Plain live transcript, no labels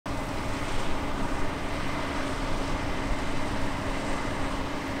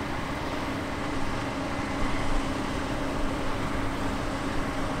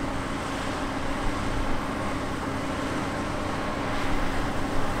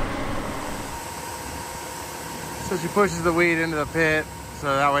So she pushes the weed into the pit, so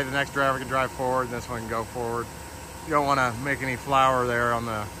that way the next driver can drive forward and this one can go forward. You don't want to make any flour there on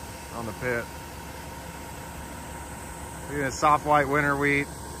the pit. Look at this soft white winter wheat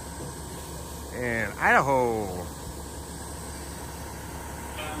in Idaho.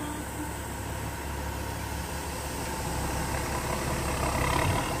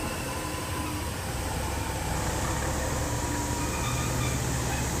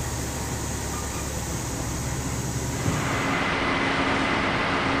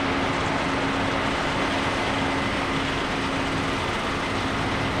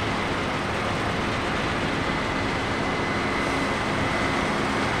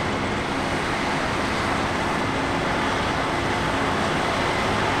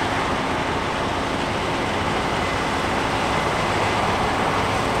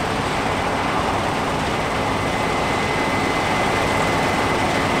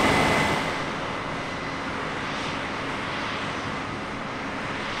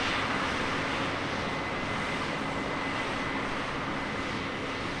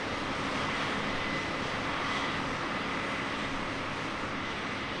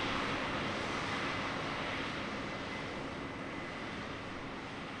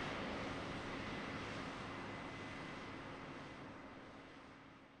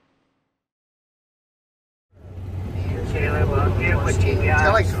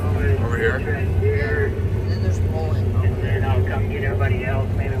 Over here. Yeah. And then there's bowling. And then I'll come get everybody else.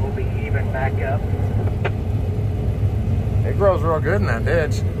 Maybe we'll be even back up. It grows real good in that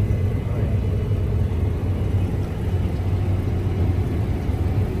ditch.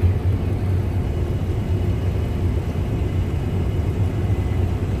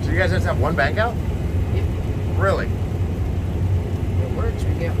 So you guys just have one bank out? Yep. Really? It works.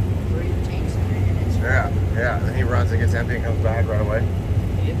 We get 3 tanks in 3 minutes. Yeah. And then he runs and gets empty and comes back right away.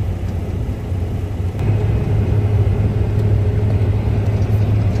 Yep.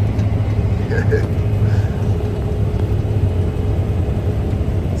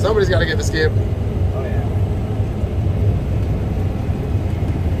 Somebody's got to get the skip. Oh, yeah.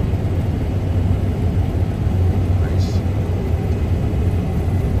 Nice.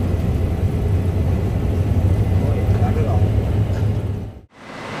 Oh, yeah. Got it all.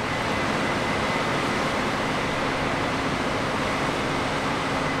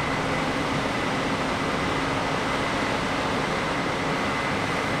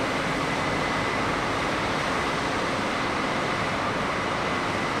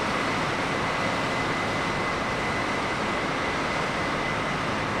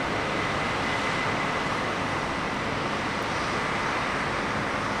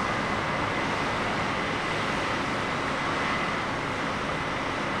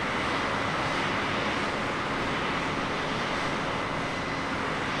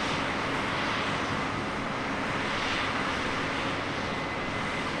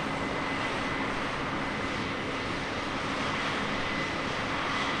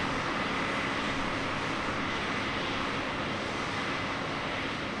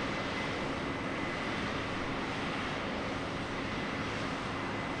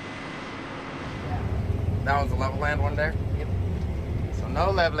 That one's a level land one there? Yep. So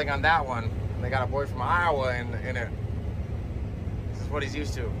no leveling on that one. They got a boy from Iowa in it. This is what he's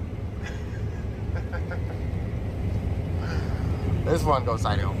used to. This one goes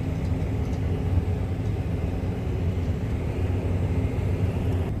side hill.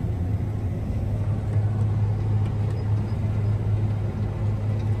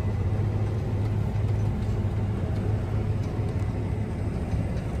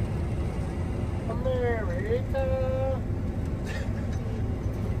 America.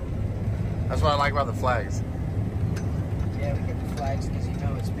 That's what I like about the flags. Yeah, we get the flags because you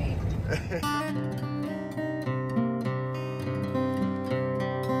know it's me.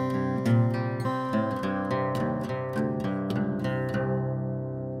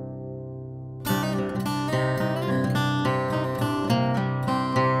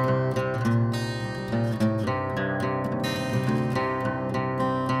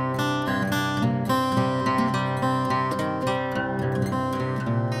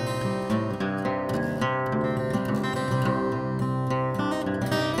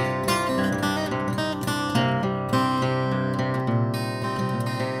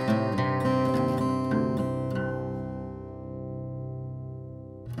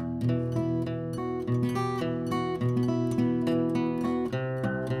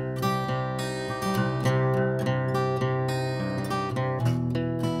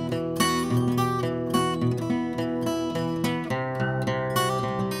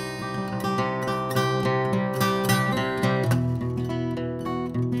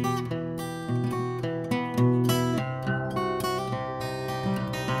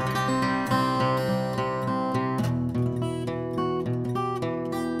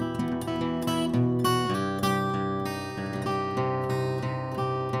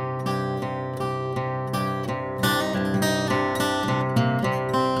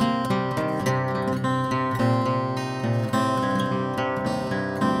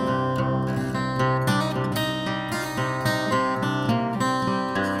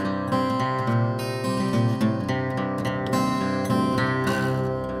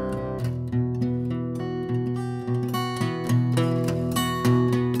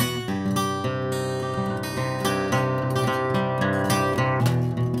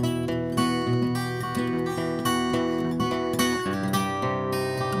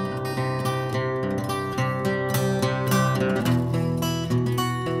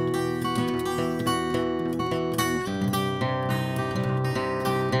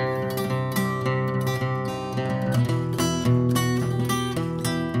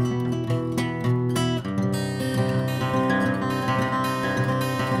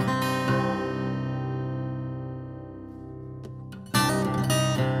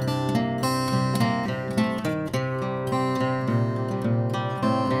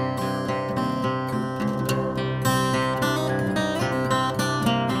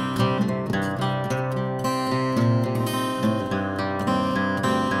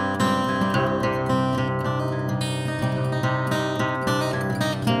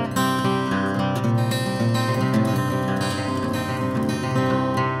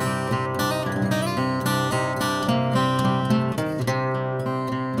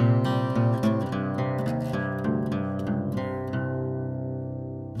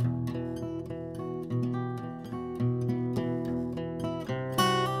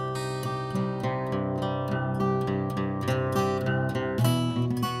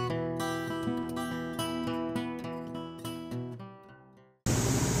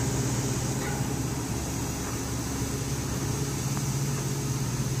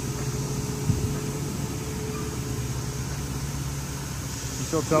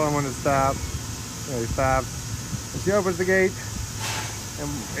 she'll tell him when to stop. So he stops. And she opens the gate, and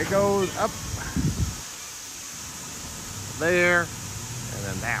it goes up there, and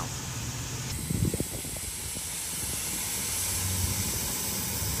then down.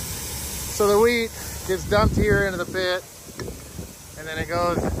 So the wheat gets dumped here into the pit, and then it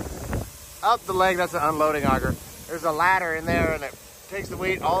goes up the leg. That's the unloading auger. There's a ladder in there, and it takes the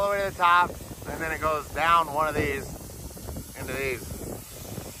wheat all the way to the top, and then it goes down one of these into these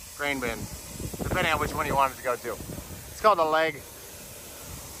grain bins, depending on which one you want it to go to. It's called a leg.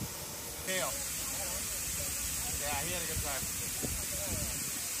 Kale. Yeah, he had a good time.